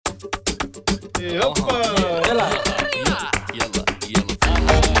يلا يلا يلا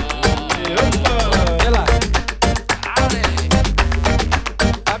يلا يلا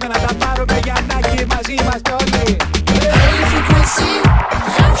Πάμε να τα πάρουμε Γιαννάκη μαζί μας όλοι. هاي فريكونسي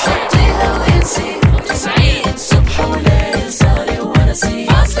 95 صبح وليل سهري ونسي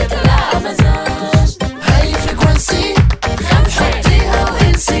فاصلة الأعلى مزاج هاي فريكونسي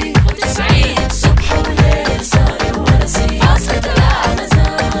 95 صبح وليل سهري ونسي فاصلة الأعلى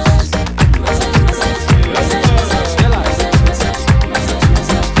مزاج مزاج مزاج مزاج مزاج يلا مزاج مزاج مزاج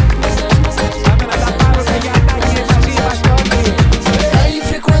مزاج مزاج Πάμε να τα πάρουμε Γιαννάκη μαζί μας όλοι. هاي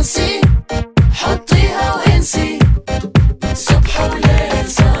فريكونسي حطيها وانسي صبح وليل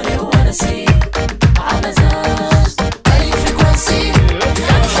سهري ونسي عمزاج هاي فريكونسي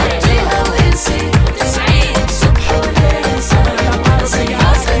حطيها وانسي 90 صبح وليل سهري ونسي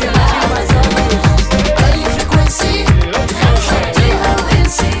فاصلة العمزاج هاي فريكونسي حطيها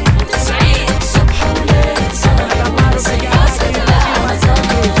وانسي 90 صبح وليل سهري ونسي فاصلة العمزاج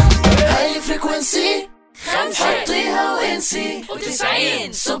هاي فريكونسي حطيها وانسي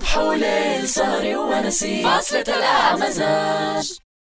 90 صبح وليل سهري ونسي فاصلة الأعمزاج